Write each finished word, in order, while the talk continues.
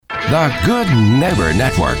The Good Neighbor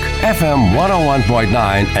Network, FM 101.9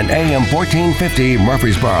 and AM 1450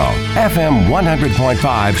 Murfreesboro, FM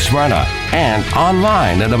 100.5 Smyrna, and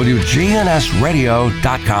online at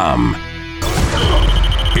WGNSradio.com.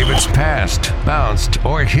 If it's passed, bounced,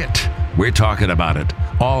 or hit, we're talking about it.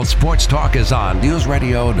 All Sports Talk is on News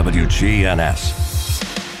Radio WGNS.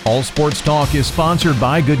 All Sports Talk is sponsored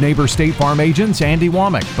by Good Neighbor State Farm agents Andy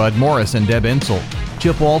Womack, Bud Morris, and Deb Insel.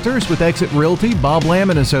 Chip Walters with Exit Realty, Bob Lamb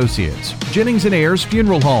and Associates. Jennings and Ayers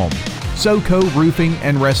Funeral Home. SoCo Roofing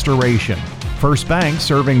and Restoration. First Bank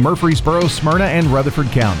serving Murfreesboro, Smyrna, and Rutherford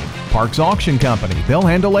County. Parks Auction Company. They'll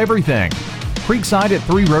handle everything. Creekside at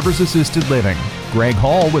Three Rivers Assisted Living. Greg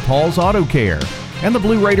Hall with Hall's Auto Care. And the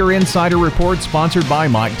Blue Raider Insider Report sponsored by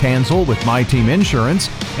Mike Tansel with My Team Insurance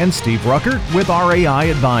and Steve Ruckert with RAI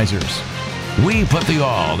Advisors. We put the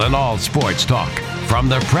all in all sports talk. From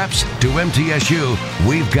the Preps to MTSU,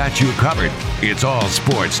 we've got you covered. It's All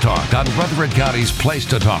Sports Talk on Rutherford County's Place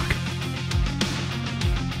to Talk.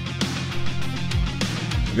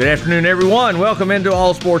 Good afternoon, everyone. Welcome into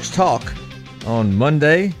All Sports Talk on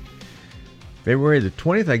Monday, February the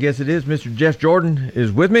 20th, I guess it is. Mr. Jeff Jordan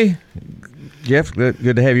is with me. Jeff,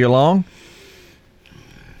 good to have you along.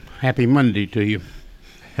 Happy Monday to you.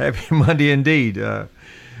 Happy Monday indeed.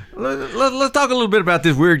 Let's talk a little bit about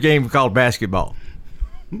this weird game called basketball.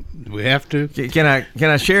 We have to. Can I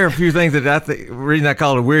share a few things that I think the reason I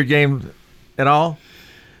call it a weird game at all?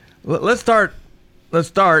 Let's start,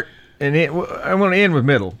 and I'm going to end with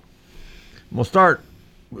middle. We'll start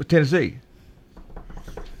with Tennessee.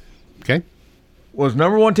 Okay. Was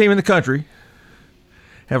number one team in the country.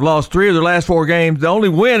 Have lost 3 of their last 4 games. The only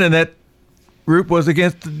win in that group was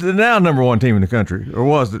against the now number one team in the country, or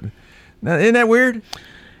was it? Now, isn't that weird?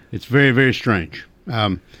 It's very, very strange.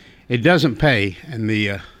 It doesn't pay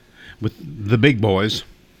with the big boys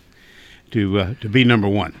to be number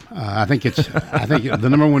one. I think the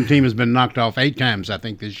number one team has been knocked off 8 times, I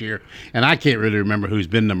think, this year, and I can't really remember who's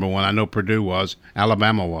been number one. I know Purdue was,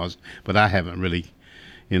 Alabama was, but I haven't really,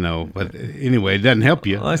 But anyway, it doesn't help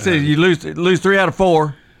you. Well, I said you lose 3 out of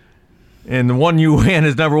 4, and the one you win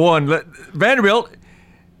is number one. Vanderbilt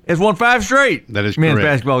has won 5 straight. That is men's correct.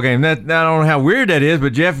 Basketball game. I don't know how weird that is,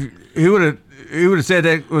 but Jeff, who would have said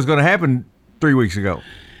that was going to happen 3 weeks ago?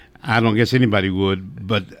 I don't guess anybody would,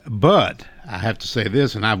 but I have to say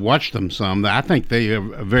this, and I've watched them some. I think they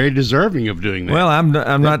are very deserving of doing that. Well, I'm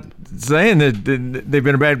not saying that they've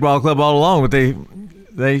been a basketball club all along, but they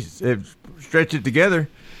have stretched it together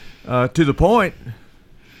to the point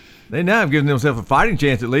they now have given themselves a fighting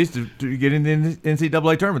chance at least to get in the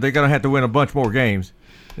NCAA tournament. They're going to have to win a bunch more games.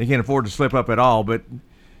 They can't afford to slip up at all, but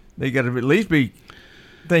they got to at least be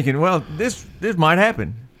thinking, well, this might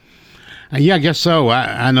happen. Yeah, I guess so.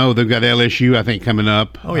 I know they've got LSU, I think, coming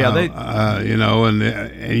up. Oh yeah, and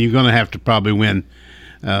you're going to have to probably win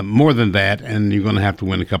more than that, and you're going to have to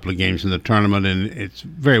win a couple of games in the tournament, and it's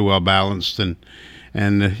very well balanced. And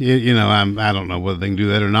I don't know whether they can do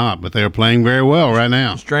that or not, but they're playing very well right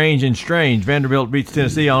now. Strange. Vanderbilt beats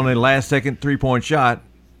Tennessee on a last-second 3-point shot.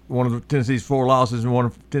 One of Tennessee's 4 losses and one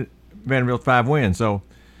of Vanderbilt's 5 wins. So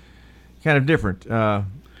kind of different.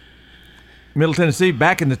 Middle Tennessee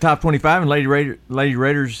back in the top 25, and Lady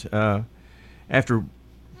Raiders after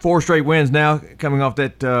 4 straight wins now, coming off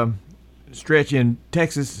that stretch in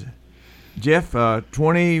Texas. Jeff,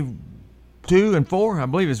 22-4, I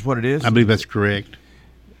believe is what it is. I believe that's correct.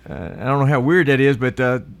 I don't know how weird that is, but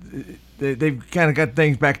they've kind of got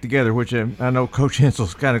things back together, which I know Coach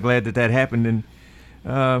Hensel's kind of glad that happened, and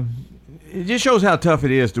it just shows how tough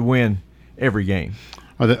it is to win every game.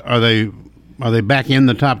 Are they back in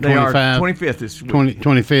the top 25? They are 25th this week.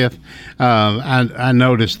 25th. I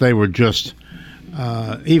noticed they were just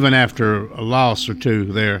even after a loss or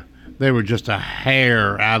 2 they were just a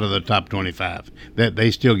hair out of the top 25. That they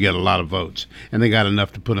still get a lot of votes, and they got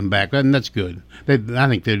enough to put them back, and that's good. I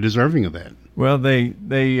think they're deserving of that. Well, they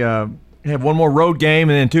have 1 more road game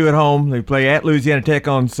and then 2 at home. They play at Louisiana Tech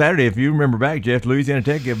on Saturday. If you remember back, Jeff, Louisiana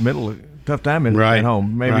Tech gave Middle a tough time at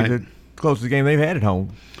home. Maybe the closest game they've had at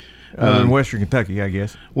home. Other than Western Kentucky, I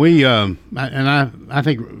guess. I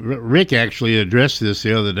think Rick actually addressed this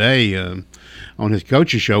the other day on his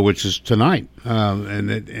coach's show, which is tonight,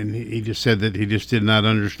 and he just said that he just did not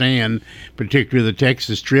understand, particularly the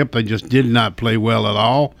Texas trip. They just did not play well at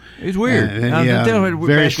all. It's weird.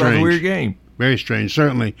 Very strange. A weird game. Very strange.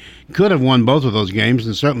 Certainly could have won both of those games,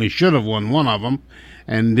 and certainly should have won one of them,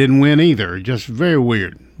 and didn't win either. Just very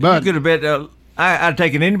weird. But you could have bet. I'd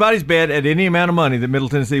taken anybody's bet at any amount of money that Middle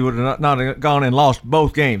Tennessee would have not gone and lost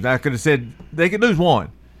both games. I could have said they could lose 1,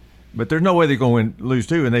 but there's no way they're going to lose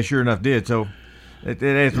 2, and they sure enough did. So That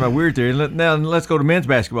adds to my weird theory. Now let's go to men's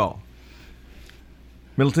basketball.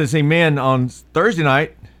 Middle Tennessee men on Thursday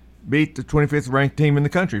night beat the 25th ranked team in the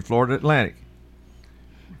country, Florida Atlantic.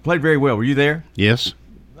 Played very well. Were you there? Yes.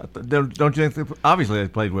 Don't you think? Obviously, they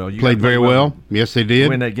played well. You Played very well. Yes, they did.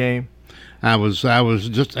 Win that game. I was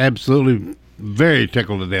just absolutely very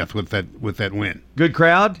tickled to death with that win. Good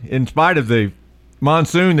crowd, in spite of the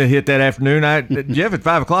monsoon that hit that afternoon. Jeff, at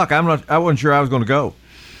 5 o'clock, I wasn't sure I was going to go.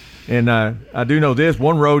 And I do know this.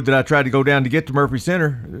 One road that I tried to go down to get to Murphy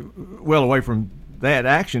Center, well away from that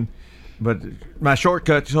action, but my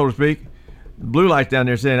shortcut, so to speak, blue lights down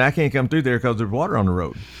there saying I can't come through there because there's water on the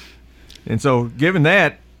road. And so given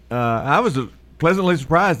that, I was pleasantly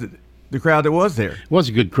surprised at the crowd that was there. It was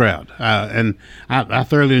a good crowd, and I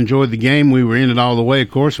thoroughly enjoyed the game. We were in it all the way,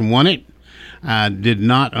 of course, and won it. I did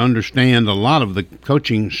not understand a lot of the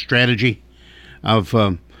coaching strategy of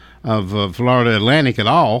Florida Atlantic at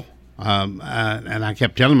all, and I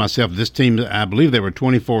kept telling myself this team, I believe they were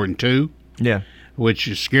 24-2. Yeah.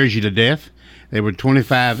 Which scares you to death. They were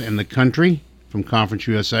 25 in the country from Conference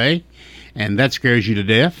USA, and that scares you to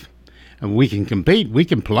death. And we can compete. We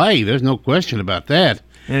can play. There's no question about that.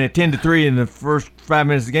 And at 10-3 in the first 5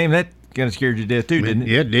 minutes of the game, that kind of scared you to death too, didn't it?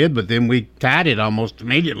 Yeah, it did, but then we tied it almost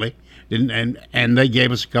immediately. And they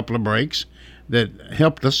gave us a couple of breaks that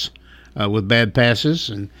helped us with bad passes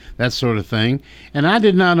and that sort of thing. And I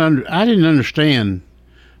didn't understand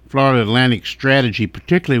Florida Atlantic's strategy,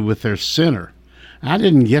 particularly with their center. I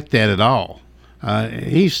didn't get that at all.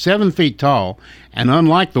 He's 7 feet tall, and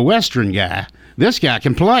unlike the Western guy, this guy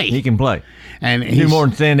can play. He can play. And do more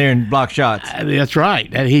than stand there and block shots. That's right.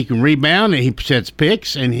 And he can rebound, and he sets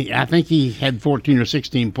picks, and I think he had 14 or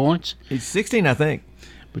 16 points. He's 16, I think.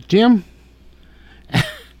 But, Tim,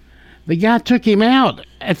 the guy took him out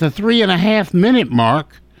at the 3.5-minute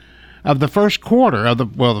mark of the first quarter,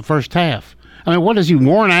 the first half. I mean, what is he,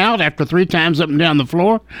 worn out after 3 times up and down the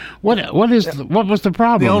floor? What was the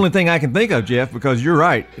problem? The only thing I can think of, Jeff, because you're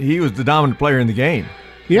right, he was the dominant player in the game.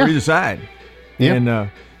 Yeah. For either side. Yeah. And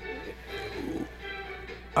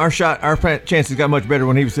our chances got much better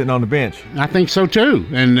when he was sitting on the bench. I think so too.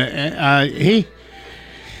 And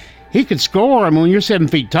he could score. I mean, when you're 7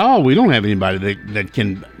 feet tall, we don't have anybody that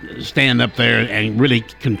can stand up there and really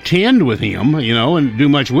contend with him, and do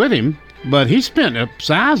much with him. But he spent a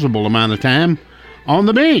sizable amount of time on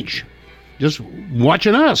the bench, just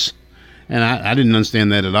watching us, and I didn't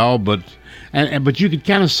understand that at all. But you could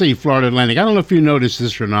kind of see Florida Atlantic. I don't know if you noticed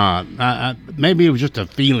this or not. Maybe it was just a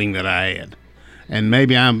feeling that I had, and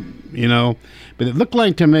maybe but it looked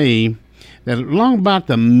like to me that along about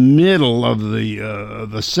the middle of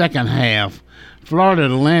the second half, Florida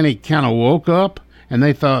Atlantic kind of woke up and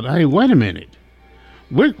they thought, "Hey, wait a minute.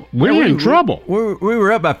 We're in trouble." We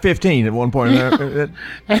were up by 15 at one point.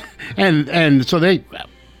 And so they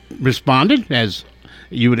responded as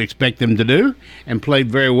you would expect them to do and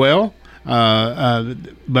played very well.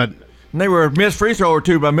 But they were a missed free throw or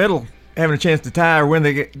two by Middle having a chance to tie or win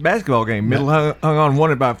the basketball game. Middle hung on,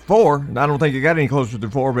 won it by 4. I don't think it got any closer to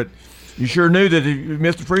 4, but you sure knew that if you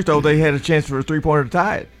missed a free throw, they had a chance for a 3-pointer to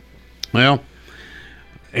tie it. Well,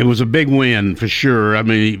 it was a big win for sure. I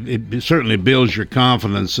mean, it certainly builds your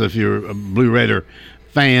confidence if you're a Blue Raider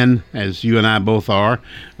fan, as you and I both are,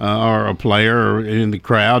 or a player or in the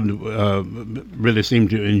crowd, really seemed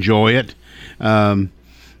to enjoy it.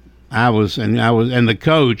 I was, and the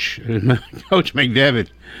coach, Coach McDevitt,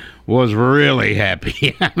 was really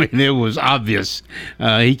happy. I mean, it was obvious.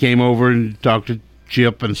 He came over and talked to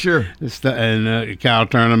Chip and sure, and Kyle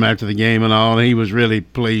Turnham after the game and all. And he was really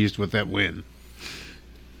pleased with that win.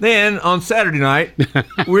 Then on Saturday night,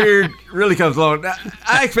 weird really comes along.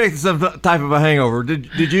 I expected some type of a hangover.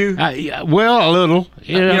 Did you? Well, a little.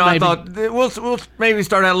 I thought we'll maybe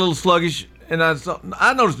start out a little sluggish. And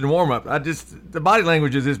I noticed in warm up, the body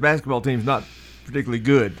language of this basketball team is not particularly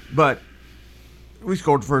good. But we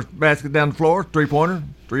scored the first basket down the floor, 3-pointer,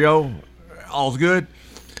 3-0, all's good.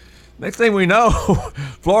 Next thing we know,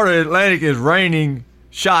 Florida Atlantic is raining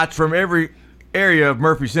shots from every area of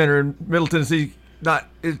Murphy Center, and Middle Tennessee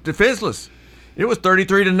is defenseless. It was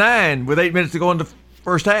 33-9 with 8 minutes to go in the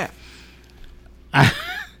first half. And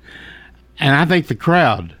I think the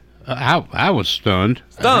crowd. I was stunned.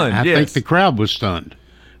 I yes. think the crowd was stunned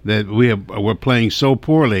that we're playing so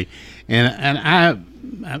poorly, and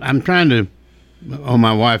I'm trying to. Oh,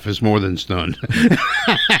 my wife is more than stunned.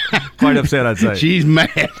 Quite upset, I'd say. She's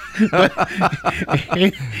mad. But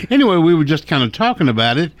anyway, we were just kind of talking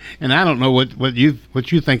about it, and I don't know what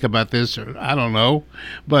you think about this, or I don't know.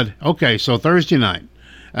 But okay, so Thursday night.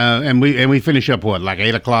 And we finish up like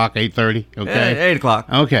 8 o'clock, 8:30. Okay, 8 o'clock.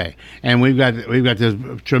 Okay, and we've got this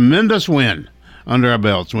tremendous win under our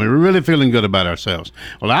belts, and we were really feeling good about ourselves.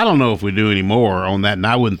 Well, I don't know if we do any more on that, and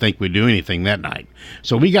I wouldn't think we'd do anything that night.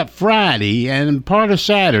 So we got Friday and part of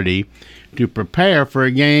Saturday to prepare for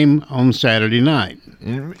a game on Saturday night.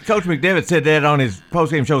 And Coach McDevitt said that on his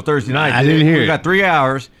postgame show Thursday night. I didn't hear We it. got 3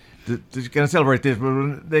 hours to kind of celebrate this, but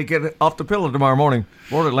when they get off the pillow tomorrow morning,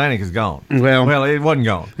 Florida Atlantic is gone. Well, it wasn't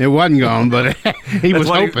gone. It wasn't gone, but he was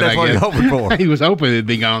hoping. That's what he was hoping for. He was hoping it'd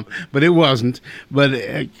be gone, but it wasn't.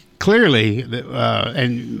 But clearly,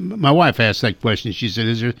 and my wife asked that question. She said,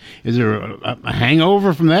 "Is there a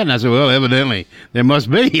hangover from that?" And I said, "Well, evidently there must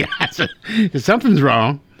be." I said, "Something's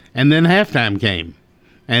wrong." And then halftime came,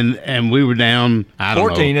 and we were down. I don't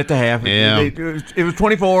 14 know. at the half. Yeah. It was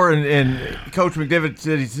 24, and Coach McDevitt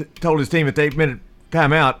said he told his team at the 8-minute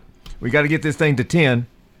timeout, "We got to get this thing to 10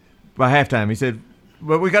 by halftime." He said,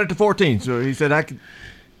 "But we got it to 14." So he said, "I could,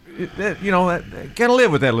 kind of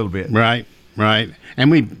live with that a little bit." Right.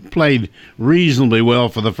 And we played reasonably well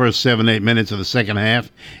for the first 7-8 minutes of the second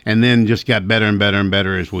half, and then just got better and better and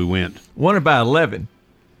better as we went. Won it by 11.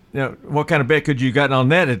 Now, what kind of bet could you have gotten on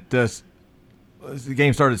that at the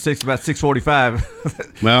game started at about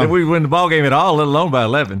 6:45? Well, that we win the ball game at all, let alone by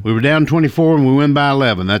 11. We were down 24 and we win by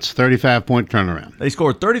 11. That's a 35-point turnaround. They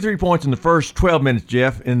scored 33 points in the first 12 minutes,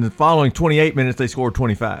 Jeff. In the following 28 minutes, they scored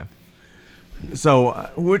 25. So,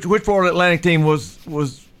 which Florida Atlantic team was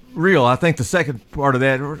real? I think the second part of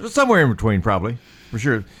that, or somewhere in between, probably, for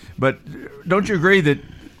sure. But don't you agree that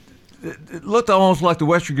it looked almost like the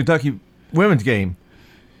Western Kentucky women's game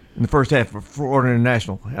in the first half of Florida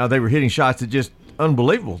International? How they were hitting shots that just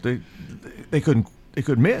unbelievable. They couldn't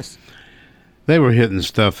miss. They were hitting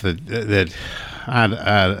stuff that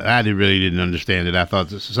I really didn't understand it. I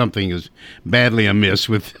thought something is badly amiss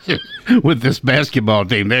with with this basketball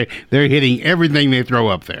team. They're hitting everything they throw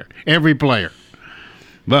up there, every player.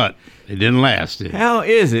 But it didn't last. How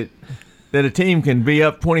is it that a team can be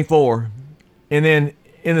up 24 and then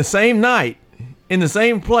in the same night, in the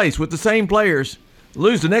same place with the same players,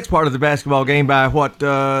 lose the next part of the basketball game by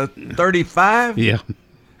 35? Yeah.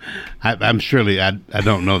 I'm surely I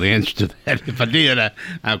don't know the answer to that. If I did,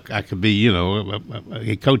 I could be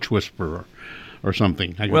a coach whisperer or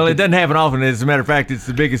something. Well, it doesn't happen often. As a matter of fact, it's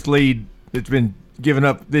the biggest lead that's been given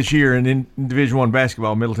up this year in Division I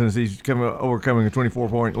basketball. Middle Tennessee's overcoming a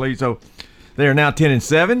 24-point lead, so they are now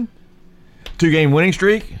 10-7, 2-game winning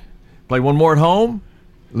streak. Play one more at home,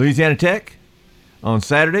 Louisiana Tech on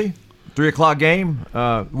Saturday, 3:00 game.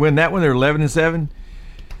 Win that one, they're 11-7.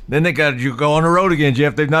 Then they got to go on the road again,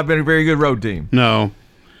 Jeff. They've not been a very good road team. No,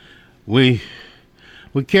 we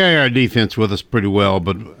carry our defense with us pretty well,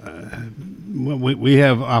 but we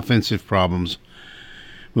have offensive problems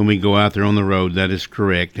when we go out there on the road. That is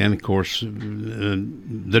correct. And, of course,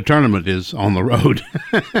 the tournament is on the road.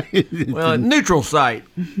 Well, a neutral site.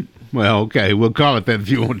 Well, okay, we'll call it that if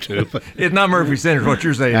you want to. It's not Murphy Center is what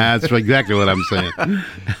you're saying. That's exactly what I'm saying.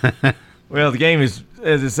 Well, the game is,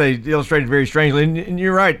 as I say, illustrated very strangely. And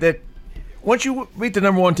you're right that once you beat the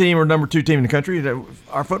number 1 team or number 2 team in the country,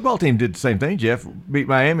 our football team did the same thing, Jeff. Beat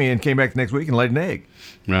Miami and came back the next week and laid an egg.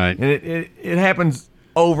 Right. And it happens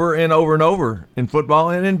over and over and over in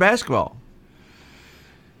football and in basketball.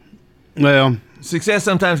 Well, success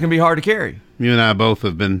sometimes can be hard to carry. You and I both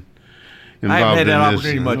have been involved I haven't had that in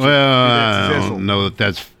opportunity this. much. Well, I don't know that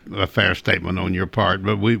that's a fair statement on your part,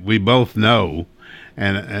 but we both know,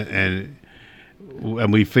 and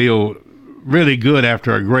we feel really good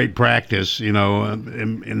after a great practice, in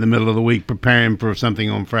the middle of the week, preparing for something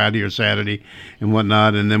on Friday or Saturday and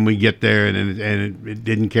whatnot, and then we get there and it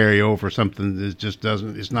didn't carry over. Something that just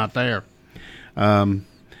doesn't. It's not there. And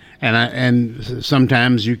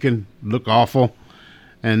sometimes you can look awful,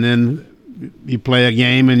 and then you play a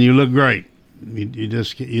game and you look great.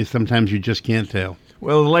 Sometimes you just can't tell.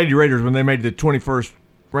 Well, the Lady Raiders, when they made the 21st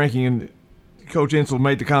ranking, and Coach Insel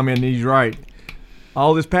made the comment, and he's right.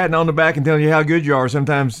 All this patting on the back and telling you how good you are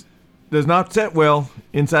sometimes does not set well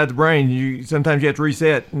inside the brain. Sometimes you have to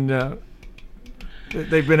reset, and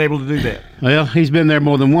they've been able to do that. Well, he's been there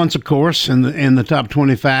more than once, of course, in the top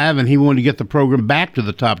 25, and he wanted to get the program back to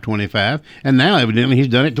the top 25, and now evidently he's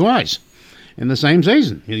done it twice in the same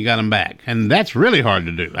season. He got them back, and that's really hard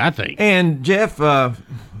to do, I think. And, Jeff,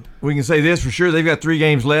 we can say this for sure. They've got 3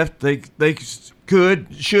 games left. They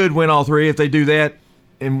should win all 3. If they do that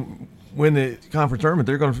and win the conference tournament,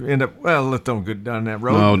 they're going to end up, well, let's don't go down that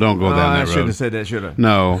road. No, don't go down that road. I shouldn't have said that, should I?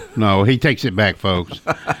 No, he takes it back, folks.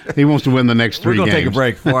 He wants to win the next 3 games. We're going to take a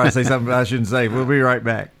break before I say something I shouldn't say. We'll be right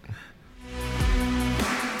back.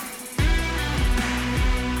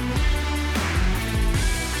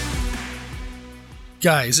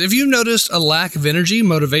 Guys, if you noticed a lack of energy,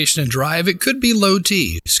 motivation, and drive, it could be low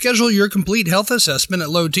T. Schedule your complete health assessment at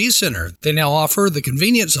Low T Center. They now offer the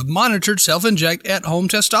convenience of monitored self-inject at-home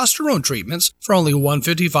testosterone treatments for only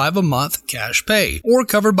 $155 a month cash pay, or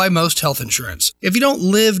covered by most health insurance. If you don't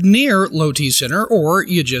live near Low T Center, or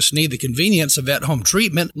you just need the convenience of at-home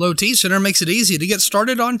treatment, Low T Center makes it easy to get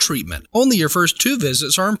started on treatment. Only your first 2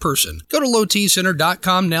 visits are in person. Go to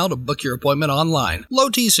lowtcenter.com now to book your appointment online. Low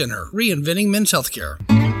T Center, reinventing men's healthcare.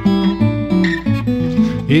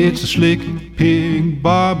 It's a Slick Pig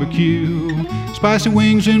barbecue, spicy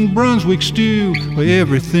wings and Brunswick stew,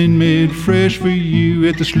 everything made fresh for you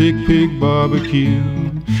at the Slick Pig barbecue.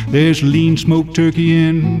 There's lean smoked turkey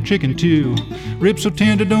and chicken too, ribs so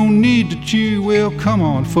tender don't need to chew. Well, come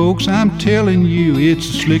on folks, I'm telling you, it's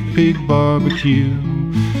a Slick Pig barbecue.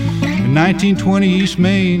 In 1920 East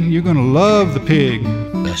Main, you're gonna love the pig.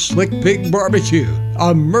 The Slick Pig Barbecue,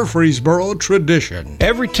 a Murfreesboro tradition.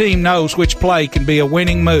 Every team knows which play can be a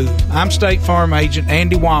winning move. I'm State Farm Agent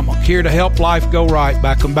Andy Womack, here to help life go right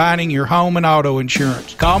by combining your home and auto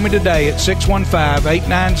insurance. Call me today at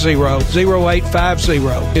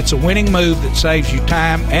 615-890-0850. It's a winning move that saves you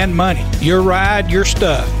time and money. Your ride, your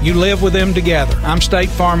stuff. You live with them together. I'm State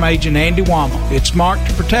Farm Agent Andy Womack. It's smart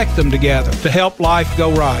to protect them together, to help life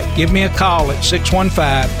go right. Give me a call at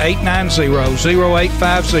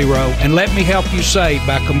 615-890-0850 and let me help you save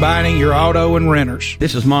by combining your auto and renters.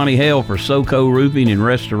 This is Monty Hale for SoCo Roofing and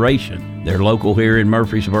Restoration. They're local here in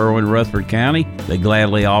Murfreesboro and Rutherford County. They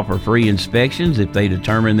gladly offer free inspections. If they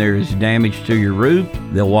determine there is damage to your roof,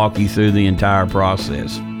 they'll walk you through the entire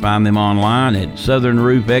process. Find them online at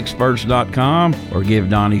southernroofexperts.com or give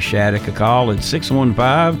Donnie Shattuck a call at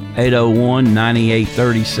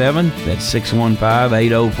 615-801-9837. That's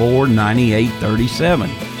 615-804-9837.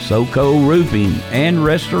 SoCo Roofing and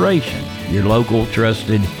Restoration, your local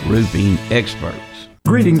trusted roofing experts.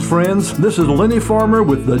 Greetings, friends. This is Lenny Farmer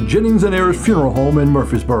with the Jennings & Ayers Funeral Home in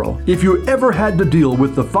Murfreesboro. If you ever had to deal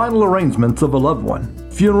with the final arrangements of a loved one,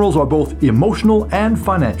 funerals are both emotional and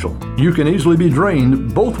financial. You can easily be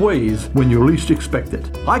drained both ways when you least expect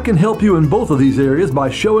it. I can help you in both of these areas by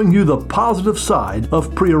showing you the positive side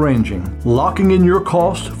of pre-arranging. Locking in your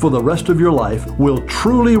cost for the rest of your life will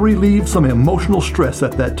truly relieve some emotional stress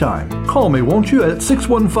at that time. Call me, won't you, at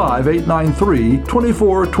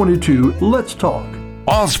 615-893-2422. Let's talk.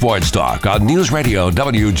 All Sports Talk on News Radio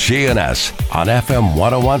WGNS on FM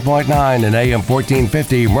 101.9 and AM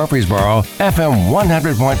 1450 Murfreesboro, FM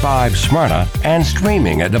 100.5 Smyrna, and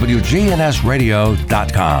streaming at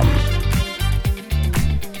WGNSradio.com.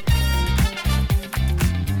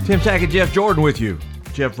 Tim Tackett, Jeff Jordan with you.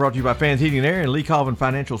 Jeff brought to you by Fans Heating and Air and Lee Colvin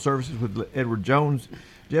Financial Services with Edward Jones.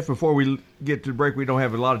 Jeff, before we get to the break, we don't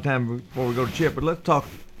have a lot of time before we go to Chip, but let's talk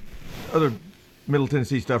other Middle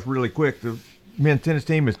Tennessee stuff really quick. The men's tennis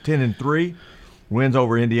team is 10-3, wins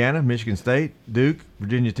over Indiana, Michigan State, Duke,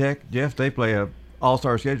 Virginia Tech. Jeff, they play a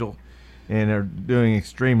all-star schedule and are doing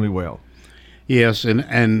extremely well. Yes, and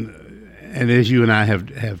as you and I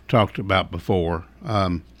have talked about before,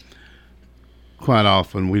 quite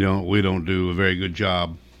often we don't do a very good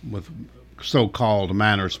job with so-called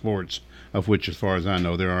minor sports, of which, as far as I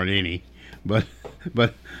know, there aren't any, but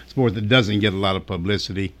sport that doesn't get a lot of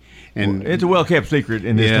publicity. And it's a well-kept secret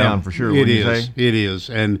in this town for sure. It is,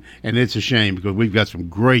 and it's a shame because we've got some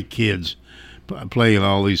great kids playing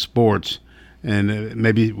all these sports, and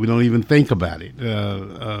maybe we don't even think about it.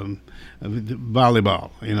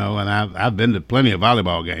 Volleyball, and I've been to plenty of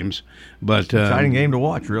volleyball games, but it's an exciting game to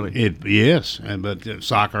watch, really. But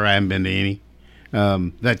soccer I haven't been to any,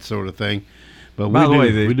 that sort of thing. But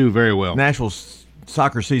we do very well. Nashville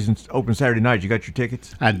soccer season's open Saturday night. You got your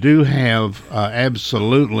tickets? I do have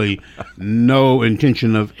absolutely no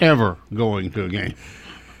intention of ever going to a game.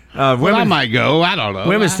 I might go. I don't know.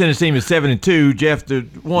 Women's tennis team is 7-2. Jeff, the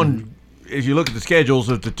one, as you look at the schedules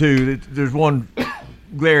of the two, there's one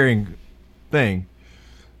glaring thing.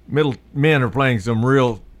 Men are playing some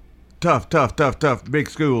real tough big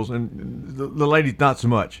schools, and the ladies not so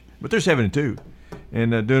much. But they're 7-2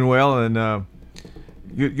 and doing well, and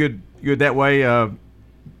good that way.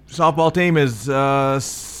 Softball team is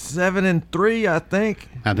 7-3, I think.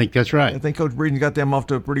 I think that's right. I think Coach Breeden's got them off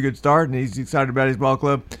to a pretty good start, and he's excited about his ball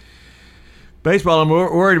club. Baseball, I'm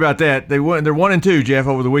worried about that. They're 1-2, Jeff,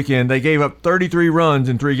 over the weekend. They gave up 33 runs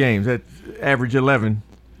in 3 games. That's average 11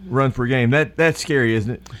 runs per game. That's scary,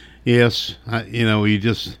 isn't it? Yes.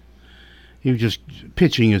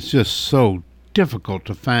 Pitching is just so difficult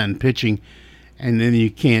to find pitching. And then you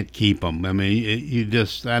can't keep them. I mean,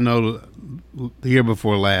 I know the year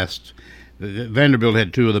before last, Vanderbilt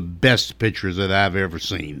had 2 of the best pitchers that I've ever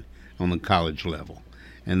seen on the college level.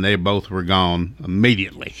 and they both were gone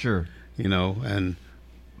immediately. Sure. And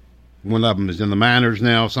one of them is in the minors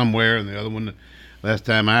now somewhere, and the other one, last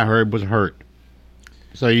time I heard, was hurt.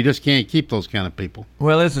 So you just can't keep those kind of people.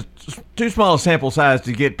 Well, it's too small a sample size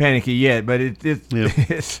to get panicky yet, but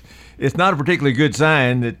it's not a particularly good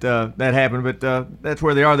sign that that happened. But that's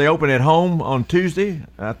where they are. They open at home on Tuesday.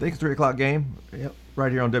 I think it's 3:00 game. Yep,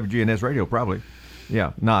 right here on WGNS Radio, probably.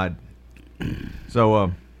 Yeah, nod.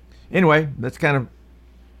 So anyway, that's kind of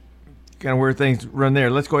where things run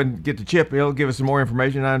there. Let's go ahead and get to Chip. He'll give us some more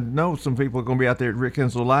information. I know some people are going to be out there at Rick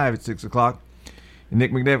Hensel Live at 6:00. And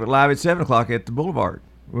Nick McDevitt live at 7:00 at the Boulevard.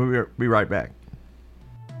 We'll be right back.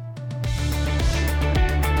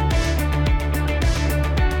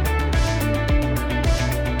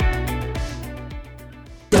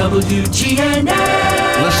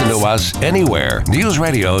 WGNS. Listen to us anywhere. News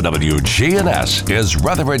Radio WGNS is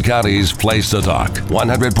Rutherford County's place to talk.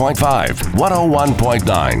 100.5,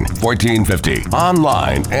 101.9, 1450.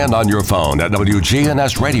 Online and on your phone at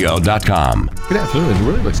WGNSradio.com. Good afternoon. It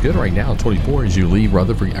really looks good right now. 24 as you leave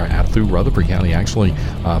Rutherford, or out through Rutherford County, actually,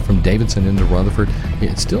 from Davidson into Rutherford.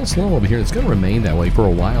 It's still slow over here. It's going to remain that way for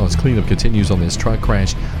a while as cleanup continues on this truck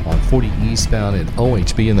crash on 40 eastbound at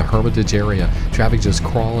OHB in the Hermitage area. Traffic just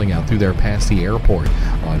crawling out through there past the airport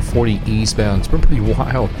on 40 eastbound. It's been pretty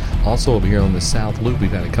wild. Also over here on the South Loop,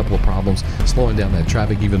 we've had a couple of problems slowing down that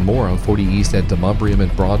traffic even more on 40 east at Demonbreun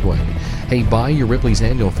and Broadway. Hey, buy your Ripley's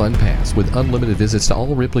annual Fun Pass with unlimited visits to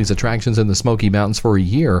all Ripley's attractions in the Smoky Mountains for a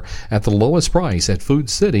year at the lowest price at Food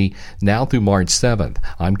City now through March 7th.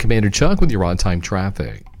 I'm Commander Chuck with your on-time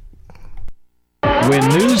traffic. When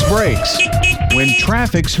news breaks, when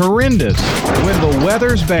traffic's horrendous, when the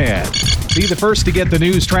weather's bad. Be the first to get the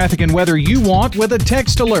news, traffic, and weather you want with a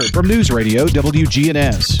text alert from News Radio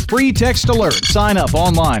WGNS. Free text alert. Sign up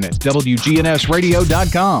online at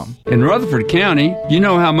WGNSradio.com. In Rutherford County, you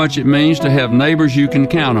know how much it means to have neighbors you can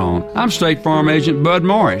count on. I'm State Farm Agent Bud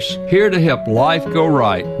Morris, here to help life go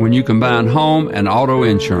right when you combine home and auto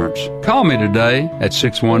insurance. Call me today at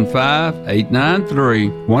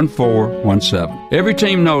 615-893-1417. Every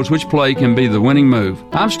team knows which play can be the winning move.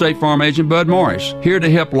 I'm State Farm Agent Bud Morris, here to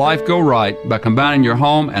help life go right by combining your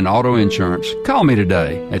home and auto insurance. Call me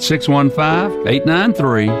today at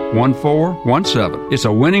 615-893-1417. It's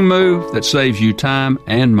a winning move that saves you time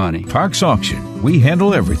and money. Parks Auction. We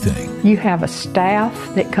handle everything. You have a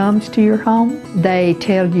staff that comes to your home. They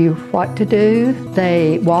tell you what to do.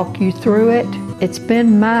 They walk you through it. It's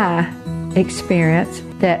been my experience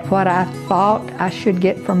that what I thought I should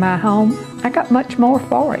get for my home, I got much more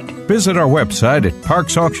for it. Visit our website at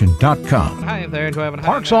parksauction.com. Hi there,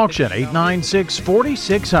 Parks Auction,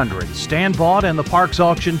 896-4600. Stan Vaught and the Parks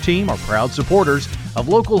Auction team are proud supporters of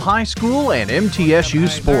local high school and MTSU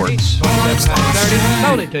sports.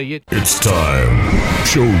 It's time.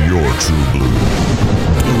 Show your true blue.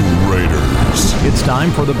 Blue Raiders. It's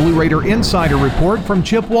time for the Blue Raider Insider Report from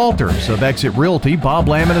Chip Walters of Exit Realty Bob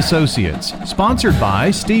Lamb & Associates. Sponsored by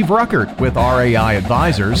Steve Ruckert with RAI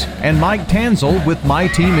Advisors and Mike Tanzel with My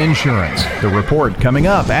Team Insurance. The report coming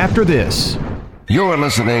up after this. You're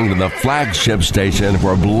listening to the flagship station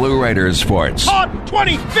for Blue Raiders sports. Caught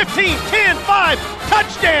 20, 15, 10, 5,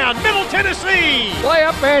 touchdown, Middle Tennessee. Play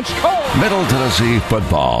up and score. Middle Tennessee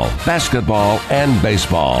football, basketball, and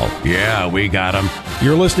baseball. Yeah, we got them.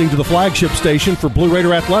 You're listening to the flagship station for Blue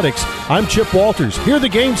Raider Athletics. I'm Chip Walters. Hear the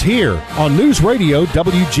games here on News Radio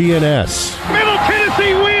WGNS. Middle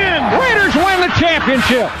Tennessee win. Raiders win the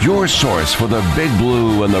championship. Your source for the Big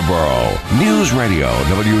Blue and the Borough. News Radio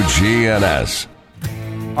WGNS.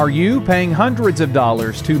 Are you paying hundreds of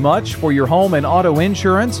dollars too much for your home and auto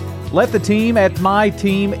insurance? Let the team at My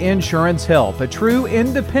Team Insurance help, a true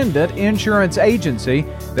independent insurance agency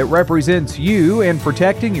that represents you in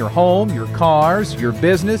protecting your home, your cars, your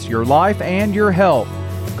business, your life, and your health.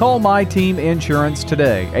 Call My Team Insurance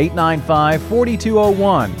today,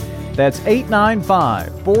 895-4201. That's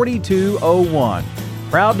 895-4201.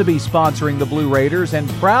 Proud to be sponsoring the Blue Raiders and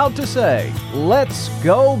proud to say, let's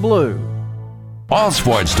go Blue. All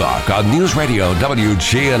sports talk on News Radio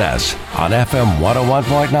WGNS on FM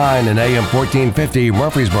 101.9 and AM 1450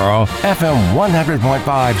 Murfreesboro, FM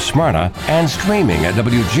 100.5 Smyrna, and streaming at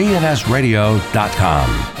WGNSradio.com.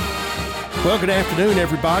 Well, good afternoon,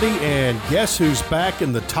 everybody, and guess who's back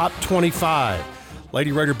in the top 25?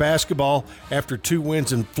 Lady Raider basketball, after 2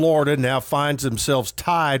 wins in Florida, now finds themselves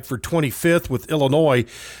tied for 25th with Illinois.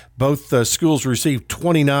 Both schools received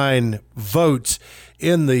 29 votes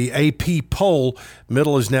in the AP poll.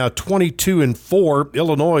 Middle is now 22-4.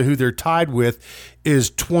 Illinois, who they're tied with,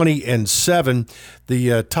 is 20-7.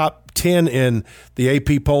 The top 10 in the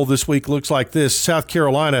AP poll this week looks like this. South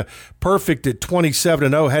Carolina, perfect at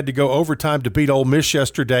 27-0, had to go overtime to beat Ole Miss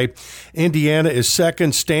yesterday. Indiana is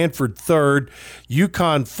second, Stanford third,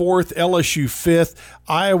 UConn fourth, LSU fifth,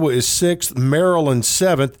 Iowa is sixth, Maryland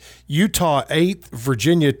seventh, Utah eighth,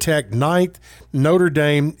 Virginia Tech ninth, Notre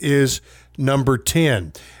Dame is number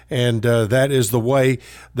 10. And that is the way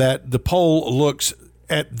that the poll looks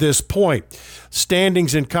at this point.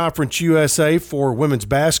 Standings in Conference USA for women's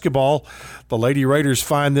basketball. The Lady Raiders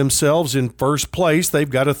find themselves in first place. They've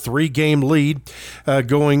got a 3-game lead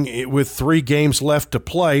going with 3 games left to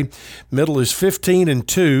play. Middle is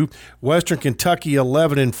 15-2. Western Kentucky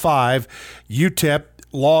 11-5. UTEP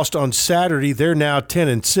lost on Saturday. They're now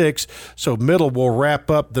 10-6. So Middle will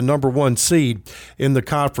wrap up the number 1 seed in the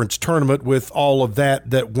conference tournament with all of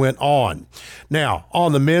that went on. Now,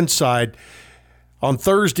 on the men's side, on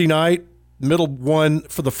Thursday night, Middle won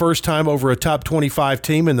for the first time over a top 25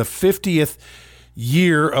 team in the 50th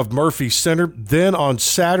year of Murphy Center. Then on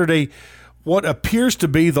Saturday, what appears to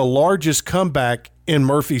be the largest comeback in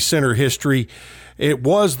Murphy Center history. It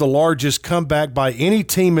was the largest comeback by any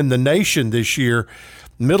team in the nation this year.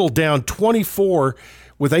 Middle down 24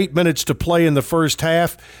 with 8 minutes to play in the first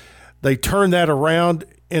half. They turned that around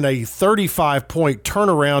in a 35-point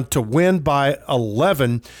turnaround to win by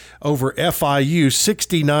 11 over FIU,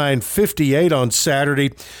 69-58 on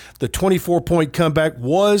Saturday. The 24-point comeback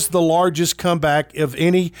was the largest comeback of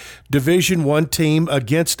any Division I team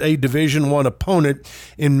against a Division I opponent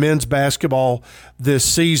in men's basketball this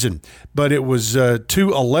season. But it was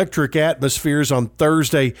 2 electric atmospheres on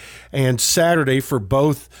Thursday and Saturday for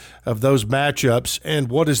both of those matchups. And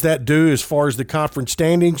what does that do as far as the conference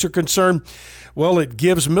standings are concerned? Well, it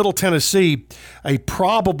gives Middle Tennessee a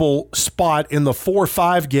probable spot in the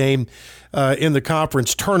 4-5 game in the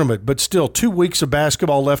conference tournament, but still 2 weeks of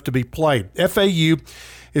basketball left to be played. FAU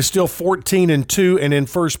is still 14-2 and in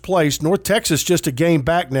first place. North Texas just a game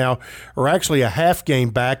back now, or actually a half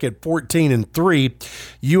game back at 14-3.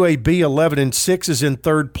 UAB 11-6 is in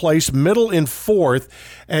third place. Middle in fourth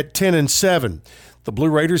at 10-7. The Blue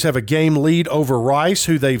Raiders have a game lead over Rice,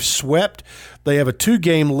 who they've swept. They have a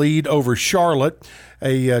 2-game lead over Charlotte,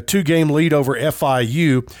 a 2-game lead over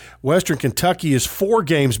FIU. Western Kentucky is 4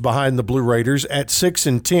 games behind the Blue Raiders at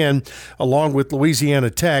 6-10, along with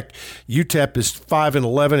Louisiana Tech. UTEP is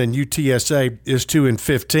 5-11, and UTSA is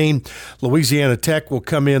 2-15. Louisiana Tech will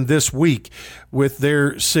come in this week with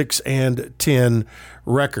their 6-10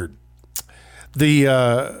 record.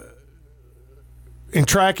 In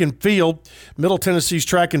track and field, Middle Tennessee's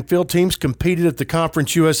track and field teams competed at the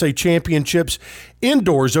Conference USA Championships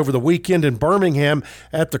indoors over the weekend in Birmingham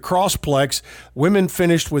at the Crossplex. Women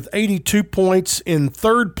finished with 82 points in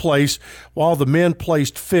third place, while the men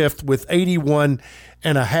placed fifth with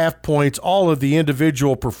 81.5 points. All of the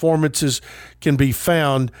individual performances can be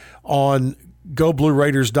found on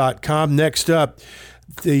GoBlueRaiders.com. Next up,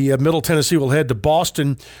 the Middle Tennessee will head to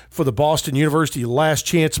Boston for the Boston University Last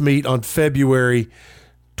Chance meet on February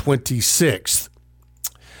 26th.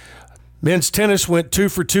 Men's tennis went 2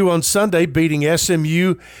 for 2 on Sunday, beating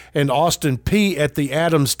SMU and Austin Peay at the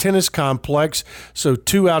Adams Tennis Complex, so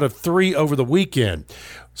 2 out of 3 over the weekend.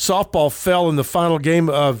 Softball fell in the final game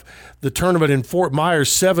of the tournament in Fort Myers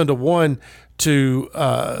 7-1 to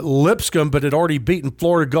Lipscomb, but had already beaten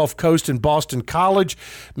Florida Gulf Coast and Boston College.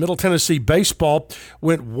 Middle Tennessee baseball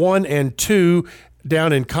went 1-2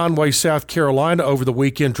 down in Conway, South Carolina over the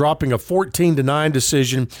weekend, dropping a 14-9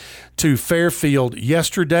 decision to Fairfield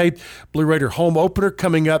yesterday. Blue Raider home opener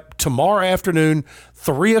coming up tomorrow afternoon,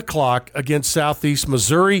 3 o'clock against Southeast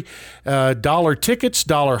Missouri. $1 tickets,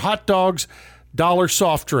 $1 hot dogs, $1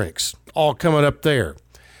 soft drinks, all coming up there.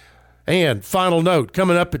 And final note,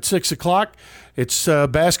 coming up at 6 o'clock, it's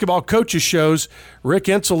basketball coaches shows. Rick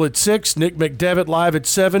Insel at 6, Nick McDevitt live at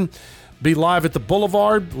 7. Be live at the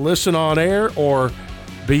Boulevard, listen on air, or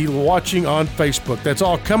be watching on Facebook. That's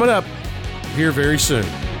all coming up here very soon.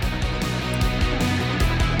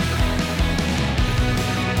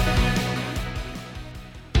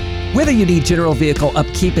 Whether you need general vehicle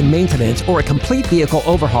upkeep and maintenance or a complete vehicle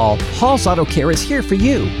overhaul, Hall's Auto Care is here for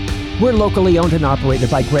you. We're locally owned and operated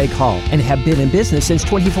by Greg Hall and have been in business since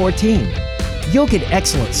 2014. You'll get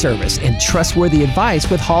excellent service and trustworthy advice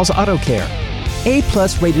with Hall's Auto Care. A+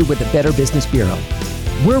 rated with the Better Business Bureau.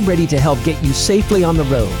 We're ready to help get you safely on the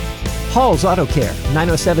road. Hall's Auto Care,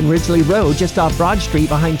 907 Ridgely Road, just off Broad Street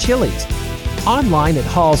behind Chili's. Online at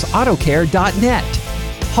hallsautocare.net.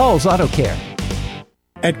 Hall's Auto Care.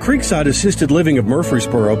 At Creekside Assisted Living of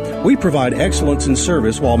Murfreesboro, we provide excellence in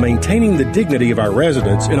service while maintaining the dignity of our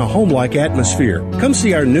residents in a home-like atmosphere. Come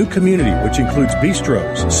see our new community, which includes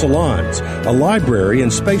bistros, salons, a library,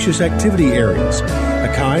 and spacious activity areas.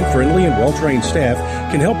 A kind, friendly, and well-trained staff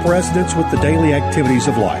can help residents with the daily activities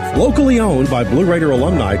of life. Locally owned by Blue Raider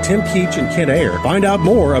alumni Tim Keach and Kent Ayer. Find out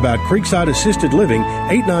more about Creekside Assisted Living,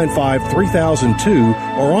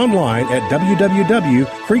 895-3002, or online at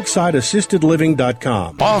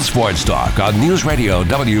www.creeksideassistedliving.com. All sports talk on News Radio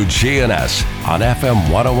WGNS on FM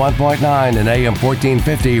 101.9 and AM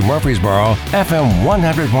 1450 Murfreesboro, FM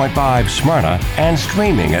 100.5 Smyrna, and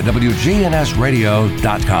streaming at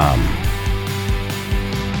WGNSradio.com.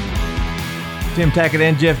 Tim Tackett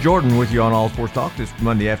and Jeff Jordan with you on All Sports Talk this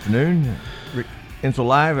Monday afternoon. Rick Insel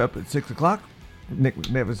live up at 6 o'clock. Nick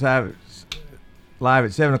McNeff is live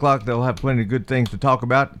at 7 o'clock. They'll have plenty of good things to talk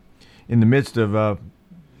about in the midst of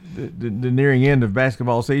the nearing end of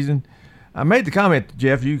basketball season. I made the comment,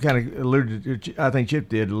 Jeff, you kind of alluded to, I think Chip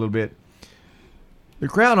did a little bit. The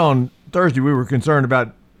crowd on Thursday, we were concerned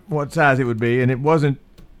about what size it would be, and it wasn't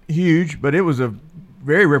huge, but it was a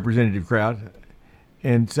very representative crowd.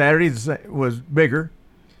 And Saturday was bigger,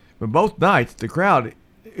 but both nights, the crowd,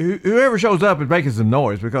 whoever shows up is making some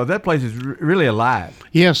noise because that place is really alive.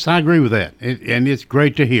 Yes, I agree with that, and it's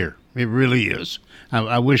great to hear. It really is.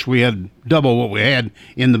 I wish we had double what we had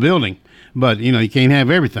in the building, but you can't have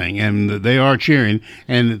everything, and they are cheering.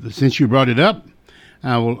 And since you brought it up,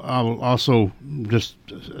 I will also just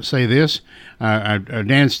say this: our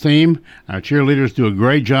dance team, our cheerleaders do a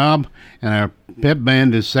great job, and our pep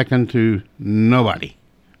band is second to nobody.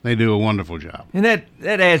 They do a wonderful job, and that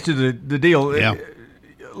adds to the deal. Yeah.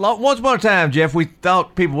 Once upon a time, Jeff, we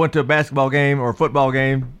thought people went to a basketball game or a football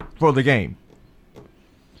game for the game.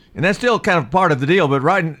 And that's still kind of part of the deal, but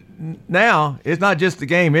right now, it's not just the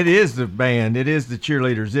game. It is the band. It is the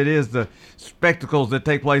cheerleaders. It is the spectacles that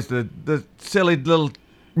take place, the silly little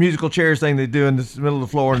musical chairs thing they do in the middle of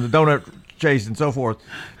the floor and the donut chase and so forth.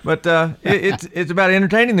 But it's about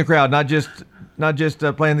entertaining the crowd, not just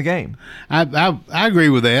playing the game. I agree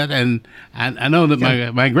with that, and I know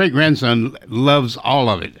that my great-grandson loves all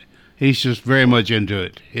of it. He's just very much into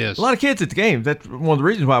it, yes. A lot of kids at the game. That's one of the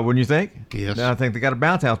reasons why, wouldn't you think? Yes. I think they got a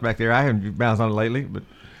bounce house back there. I haven't bounced on it lately. But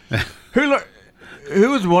who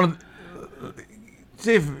was one of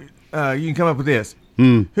see if you can come up with this.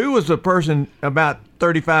 Who was the person about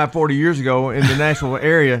 35, 40 years ago in the Nashville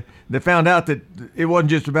area that found out that it wasn't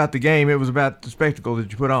just about the game, it was about the spectacle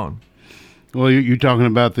that you put on? Well, you're talking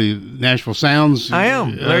about the Nashville Sounds? I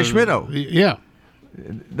am. Larry Schmittou. Yeah.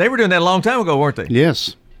 They were doing that a long time ago, weren't they?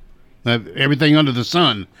 Yes. Everything under the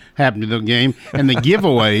sun happened to the game, and the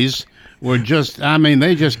giveaways were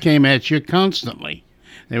they just came at you constantly.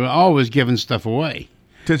 They were always giving stuff away.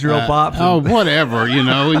 Tootsie Roll Pops. Whatever,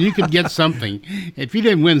 and you could get something. If you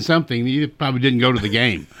didn't win something, you probably didn't go to the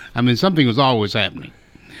game. Something was always happening.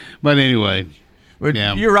 But anyway. But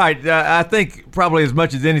you're right. I think probably as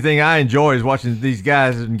much as anything I enjoy is watching these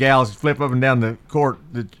guys and gals flip up and down the court,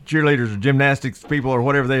 the cheerleaders or gymnastics people or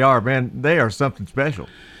whatever they are. Man, they are something special.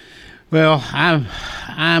 Well, I'm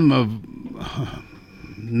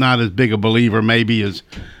not as big a believer maybe as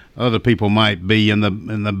other people might be in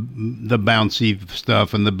the bouncy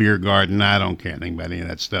stuff and the beer garden. I don't care anything about any of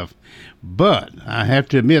that stuff. But I have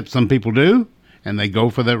to admit, some people do, and they go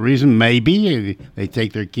for that reason. Maybe they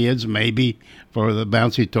take their kids, maybe for the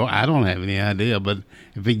bouncy toy. I don't have any idea. But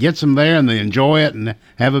if it gets them there and they enjoy it and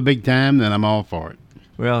have a big time, then I'm all for it.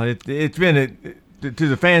 Well, it's been to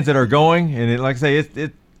the fans that are going, and like I say,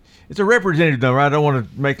 it's a representative number. I don't want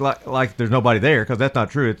to make like there's nobody there because that's not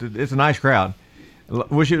true. It's a nice crowd.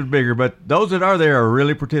 Wish it was bigger, but those that are there are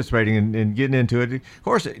really participating and getting into it. Of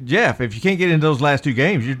course, Jeff, if you can't get into those last two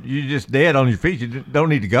games, you're just dead on your feet. You don't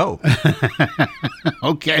need to go.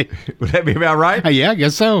 Okay. Would that be about right? Yeah, I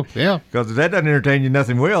guess so, yeah. Because if that doesn't entertain you,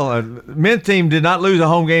 nothing will. Men's team did not lose a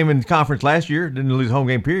home game in conference last year. Didn't lose a home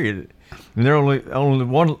game, period. And they're only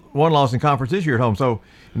one loss in conference this year at home. So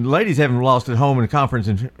the ladies haven't lost at home in conference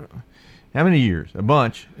in how many years? A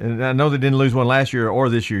bunch. And I know they didn't lose one last year or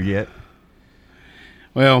this year yet.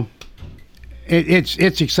 Well,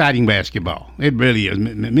 it's exciting basketball. It really is,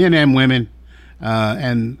 men and women,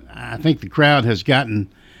 and I think the crowd has gotten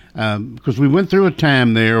because we went through a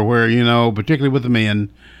time there where particularly with the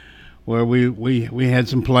men, where we had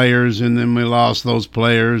some players and then we lost those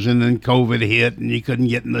players and then COVID hit and you couldn't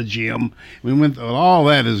get in the gym. All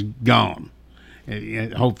that is gone,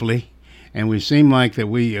 hopefully, and we seem like that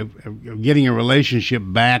we are getting a relationship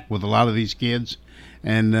back with a lot of these kids,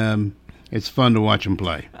 and it's fun to watch them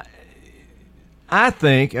play. I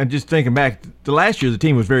think, and just thinking back to last year, the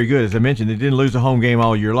team was very good. As I mentioned, they didn't lose a home game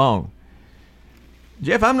all year long.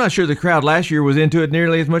 Jeff, I'm not sure the crowd last year was into it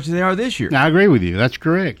nearly as much as they are this year. I agree with you. That's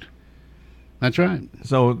correct. That's right.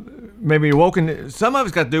 So maybe Woken, some of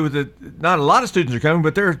it's got to do with it. Not a lot of students are coming,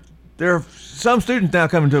 but there are some students now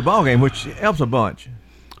coming to a ball game, which helps a bunch.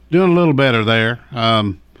 Doing a little better there.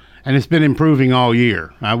 And it's been improving all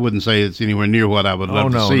year. I wouldn't say it's anywhere near what I would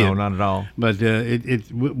love to see. No, not at all. But I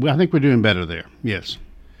think we're doing better there. Yes.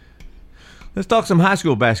 Let's talk some high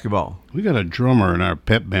school basketball. We got a drummer in our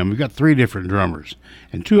pep band. We've got 3 different drummers,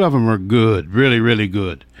 and 2 of them are good, really, really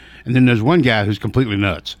good. And then there's one guy who's completely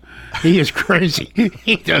nuts. He is crazy.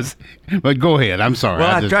 He does. But go ahead. I'm sorry.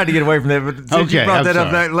 Well, I tried to get away from that, but since you brought that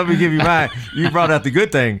up, let me give you you brought out the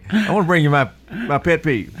good thing. I want to bring you my pet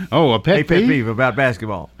peeve. Oh, a pet peeve about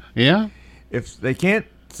basketball. Yeah? If they can't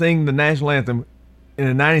sing the national anthem in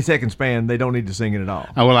a 90-second span, they don't need to sing it at all.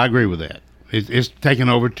 Oh, well, I agree with that. It's taking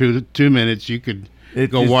over 2 minutes. You could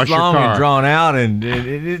go wash your car. It's long and drawn out, and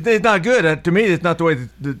it's not good. To me, it's not the way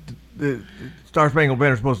the Star Spangled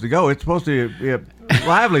Banner is supposed to go. It's supposed to be a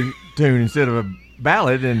lively tune instead of a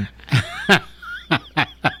ballad. And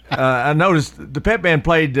I noticed the pep band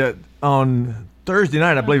played on Thursday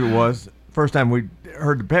night, I believe it was. First time we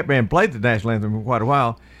heard the pep band play the national anthem in quite a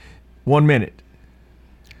while. 1 minute.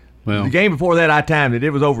 Well, the game before that, I timed it. It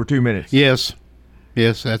was over 2 minutes. Yes,